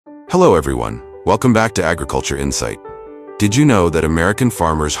Hello everyone, welcome back to Agriculture Insight. Did you know that American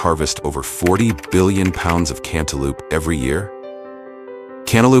farmers harvest over 40 billion pounds of cantaloupe every year?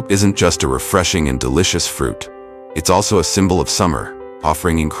 Cantaloupe isn't just a refreshing and delicious fruit. It's also a symbol of summer,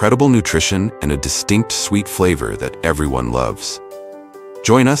 offering incredible nutrition and a distinct sweet flavor that everyone loves.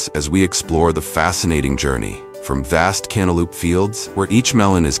 Join us as we explore the fascinating journey from vast cantaloupe fields where each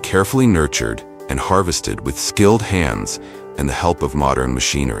melon is carefully nurtured and harvested with skilled hands and the help of modern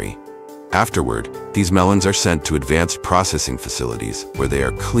machinery. Afterward, these melons are sent to advanced processing facilities where they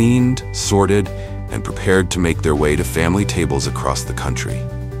are cleaned, sorted, and prepared to make their way to family tables across the country.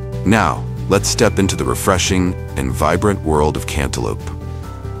 Now, let's step into the refreshing and vibrant world of cantaloupe.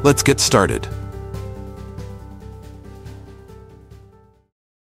 Let's get started.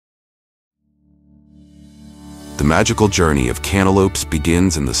 The magical journey of cantaloupes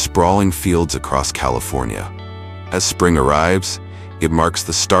begins in the sprawling fields across California. As spring arrives, it marks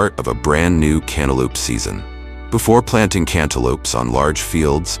the start of a brand new cantaloupe season. Before planting cantaloupes on large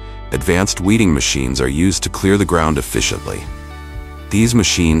fields, advanced weeding machines are used to clear the ground efficiently. These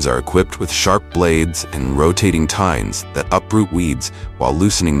machines are equipped with sharp blades and rotating tines that uproot weeds while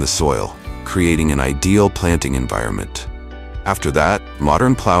loosening the soil, creating an ideal planting environment. After that,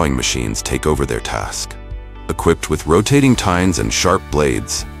 modern plowing machines take over their task. Equipped with rotating tines and sharp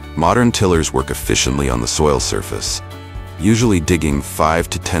blades, modern tillers work efficiently on the soil surface, usually digging 5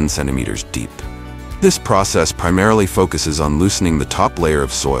 to 10 centimeters deep. This process primarily focuses on loosening the top layer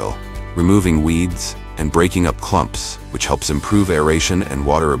of soil, removing weeds, and breaking up clumps, which helps improve aeration and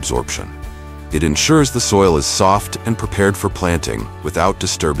water absorption. It ensures the soil is soft and prepared for planting without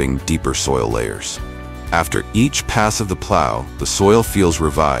disturbing deeper soil layers. After each pass of the plow, the soil feels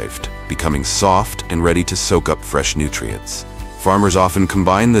revived, becoming soft and ready to soak up fresh nutrients. Farmers often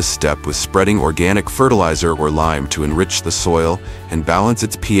combine this step with spreading organic fertilizer or lime to enrich the soil and balance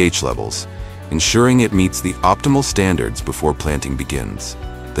its pH levels, ensuring it meets the optimal standards before planting begins.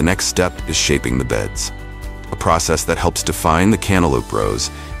 The next step is shaping the beds, a process that helps define the cantaloupe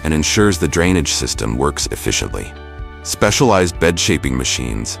rows and ensures the drainage system works efficiently. Specialized bed shaping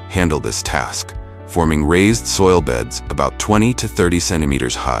machines handle this task, forming raised soil beds about 20 to 30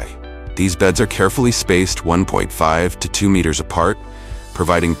 centimeters high. These beds are carefully spaced 1.5 to 2 meters apart,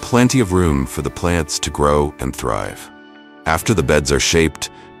 providing plenty of room for the plants to grow and thrive. After the beds are shaped,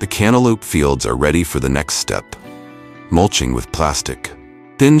 the cantaloupe fields are ready for the next step: mulching with plastic.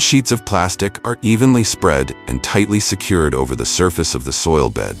 Thin sheets of plastic are evenly spread and tightly secured over the surface of the soil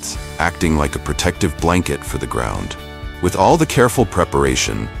beds, acting like a protective blanket for the ground. With all the careful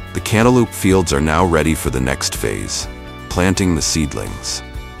preparation, the cantaloupe fields are now ready for the next phase: planting the seedlings.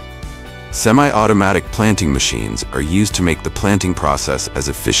 Semi-automatic planting machines are used to make the planting process as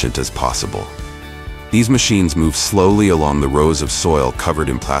efficient as possible. These machines move slowly along the rows of soil covered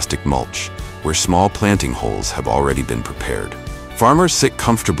in plastic mulch, where small planting holes have already been prepared. Farmers sit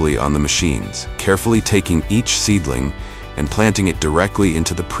comfortably on the machines, carefully taking each seedling and planting it directly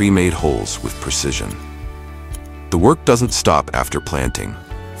into the pre-made holes with precision. The work doesn't stop after planting.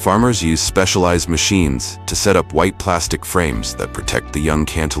 Farmers use specialized machines to set up white plastic frames that protect the young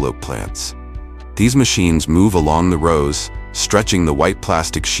cantaloupe plants. These machines move along the rows, stretching the white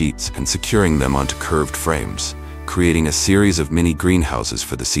plastic sheets and securing them onto curved frames, creating a series of mini greenhouses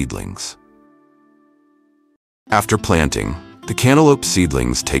for the seedlings. After planting, the cantaloupe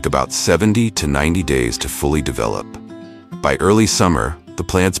seedlings take about 70 to 90 days to fully develop. By early summer, the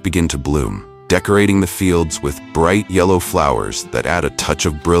plants begin to bloom, decorating the fields with bright yellow flowers that add a touch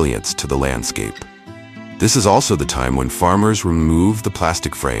of brilliance to the landscape. This is also the time when farmers remove the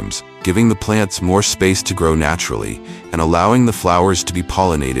plastic frames, giving the plants more space to grow naturally and allowing the flowers to be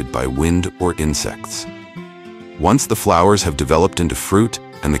pollinated by wind or insects. Once the flowers have developed into fruit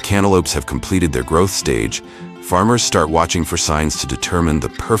and the cantaloupes have completed their growth stage, farmers start watching for signs to determine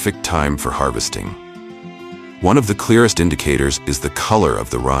the perfect time for harvesting. One of the clearest indicators is the color of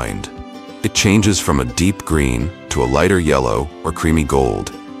the rind. It changes from a deep green to a lighter yellow or creamy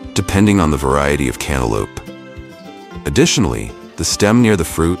gold, depending on the variety of cantaloupe. Additionally, the stem near the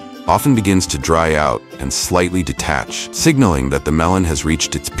fruit often begins to dry out and slightly detach, signaling that the melon has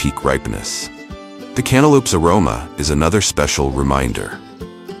reached its peak ripeness. The cantaloupe's aroma is another special reminder.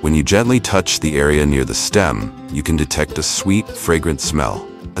 When you gently touch the area near the stem, you can detect a sweet, fragrant smell,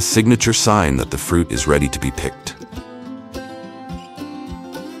 a signature sign that the fruit is ready to be picked.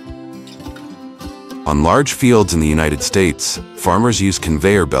 On large fields in the United States, farmers use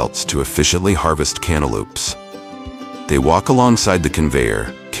conveyor belts to efficiently harvest cantaloupes. They walk alongside the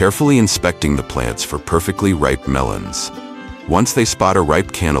conveyor, carefully inspecting the plants for perfectly ripe melons. Once they spot a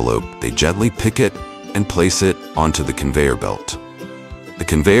ripe cantaloupe, they gently pick it and place it onto the conveyor belt. The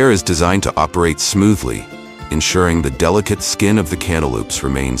conveyor is designed to operate smoothly, ensuring the delicate skin of the cantaloupes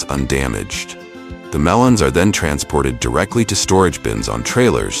remains undamaged. The melons are then transported directly to storage bins on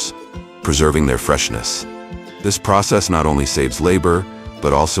trailers, preserving their freshness. This process not only saves labor,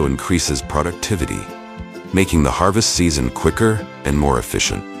 but also increases productivity, making the harvest season quicker and more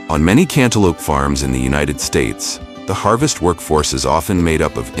efficient. On many cantaloupe farms in the United States, the harvest workforce is often made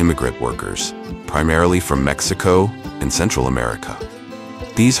up of immigrant workers, primarily from Mexico and Central America.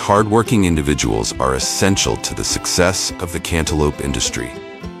 These hardworking individuals are essential to the success of the cantaloupe industry,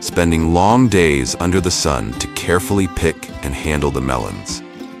 spending long days under the sun to carefully pick and handle the melons.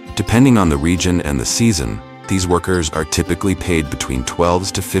 Depending on the region and the season, these workers are typically paid between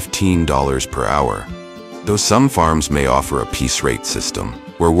 $12 to $15 per hour, though some farms may offer a piece rate system,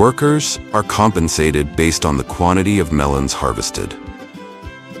 where workers are compensated based on the quantity of melons harvested.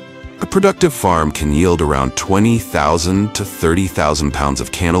 A productive farm can yield around 20,000 to 30,000 pounds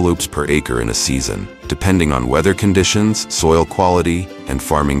of cantaloupes per acre in a season, depending on weather conditions, soil quality, and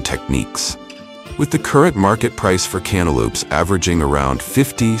farming techniques. With the current market price for cantaloupes averaging around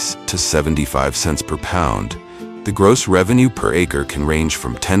 50 to 75 cents per pound, the gross revenue per acre can range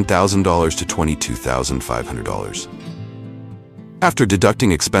from $10,000 to $22,500. After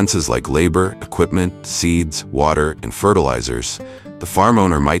deducting expenses like labor, equipment, seeds, water, and fertilizers, the farm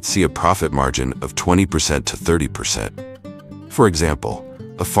owner might see a profit margin of 20% to 30%. For example,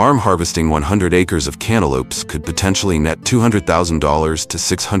 a farm harvesting 100 acres of cantaloupes could potentially net $200,000 to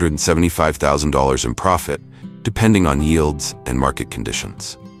 $675,000 in profit, depending on yields and market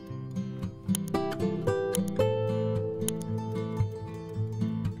conditions.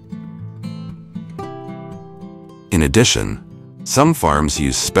 In addition, some farms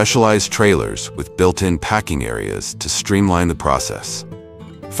use specialized trailers with built-in packing areas to streamline the process.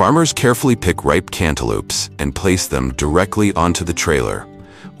 Farmers carefully pick ripe cantaloupes and place them directly onto the trailer,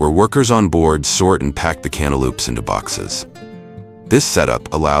 where workers on board sort and pack the cantaloupes into boxes. This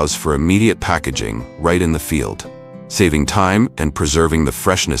setup allows for immediate packaging right in the field, saving time and preserving the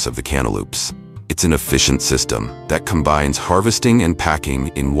freshness of the cantaloupes. It's an efficient system that combines harvesting and packing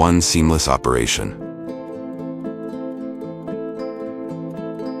in one seamless operation.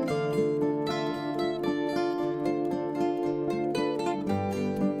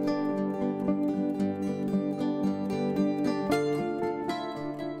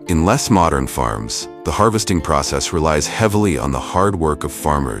 In less modern farms, the harvesting process relies heavily on the hard work of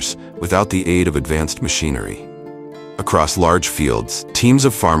farmers without the aid of advanced machinery. Across large fields, teams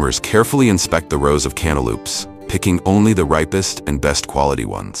of farmers carefully inspect the rows of cantaloupes, picking only the ripest and best quality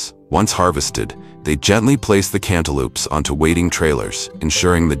ones. Once harvested, they gently place the cantaloupes onto waiting trailers,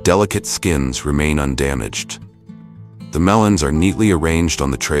 ensuring the delicate skins remain undamaged. The melons are neatly arranged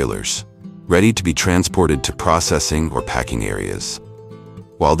on the trailers, ready to be transported to processing or packing areas.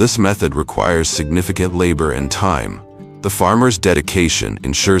 While this method requires significant labor and time, the farmer's dedication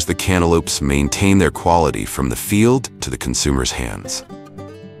ensures the cantaloupes maintain their quality from the field to the consumer's hands.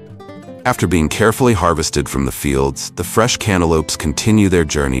 After being carefully harvested from the fields, the fresh cantaloupes continue their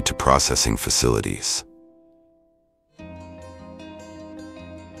journey to processing facilities.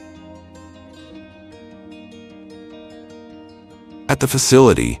 At the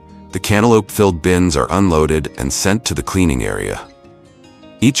facility, the cantaloupe-filled bins are unloaded and sent to the cleaning area.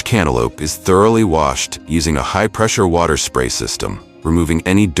 Each cantaloupe is thoroughly washed using a high-pressure water spray system, removing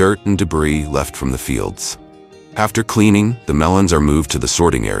any dirt and debris left from the fields. After cleaning, the melons are moved to the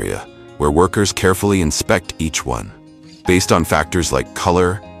sorting area, where workers carefully inspect each one. Based on factors like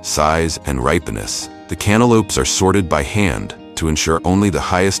color, size, and ripeness, the cantaloupes are sorted by hand to ensure only the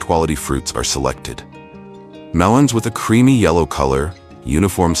highest quality fruits are selected. Melons with a creamy yellow color,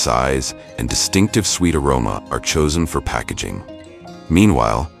 uniform size, and distinctive sweet aroma are chosen for packaging.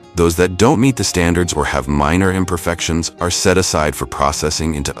 Meanwhile, those that don't meet the standards or have minor imperfections are set aside for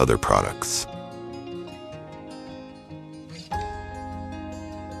processing into other products.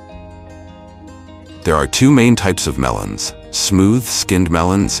 There are two main types of melons: smooth-skinned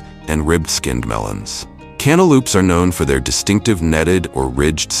melons and ribbed-skinned melons. Cantaloupes are known for their distinctive netted or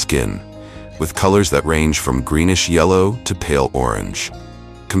ridged skin, with colors that range from greenish yellow to pale orange.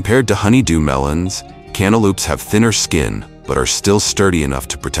 Compared to honeydew melons, cantaloupes have thinner skin, but are still sturdy enough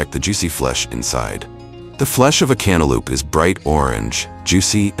to protect the juicy flesh inside. The flesh of a cantaloupe is bright orange,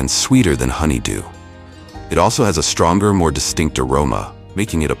 juicy, and sweeter than honeydew. It also has a stronger, more distinct aroma,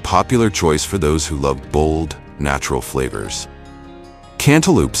 making it a popular choice for those who love bold, natural flavors.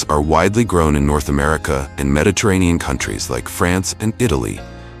 Cantaloupes are widely grown in North America and Mediterranean countries like France and Italy,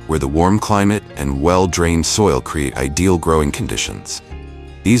 where the warm climate and well-drained soil create ideal growing conditions.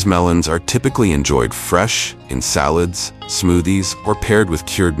 These melons are typically enjoyed fresh, in salads, smoothies, or paired with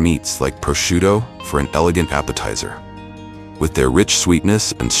cured meats like prosciutto for an elegant appetizer. With their rich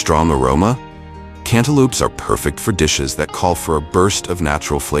sweetness and strong aroma, cantaloupes are perfect for dishes that call for a burst of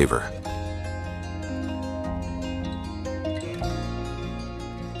natural flavor.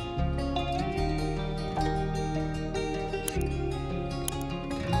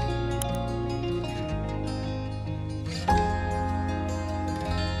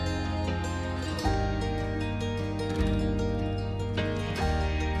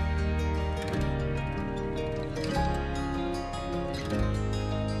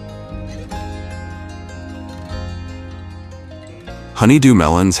 Honeydew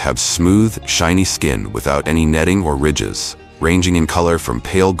melons have smooth, shiny skin without any netting or ridges, ranging in color from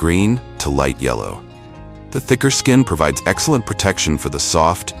pale green to light yellow. The thicker skin provides excellent protection for the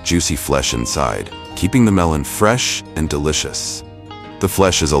soft, juicy flesh inside, keeping the melon fresh and delicious. The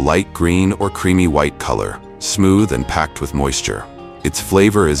flesh is a light green or creamy white color, smooth and packed with moisture. Its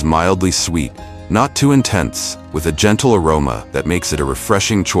flavor is mildly sweet, not too intense, with a gentle aroma that makes it a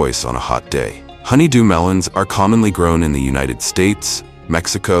refreshing choice on a hot day. Honeydew melons are commonly grown in the United States,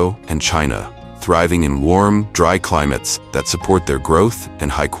 Mexico, and China, thriving in warm, dry climates that support their growth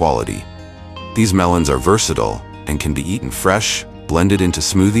and high quality. These melons are versatile and can be eaten fresh, blended into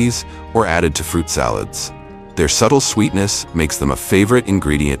smoothies, or added to fruit salads. Their subtle sweetness makes them a favorite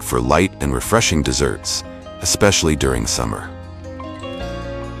ingredient for light and refreshing desserts, especially during summer.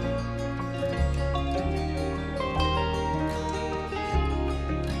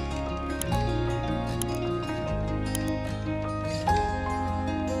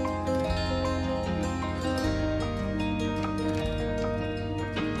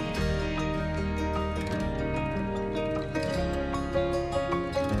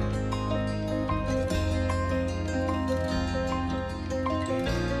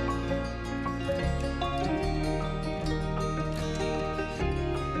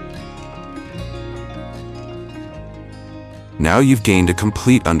 Now you've gained a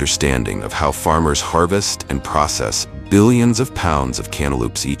complete understanding of how farmers harvest and process billions of pounds of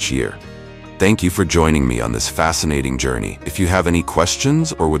cantaloupes each year. Thank you for joining me on this fascinating journey. If you have any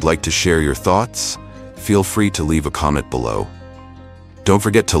questions or would like to share your thoughts, feel free to leave a comment below. Don't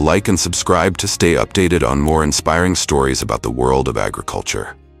forget to like and subscribe to stay updated on more inspiring stories about the world of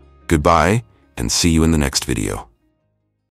agriculture. Goodbye, and see you in the next video.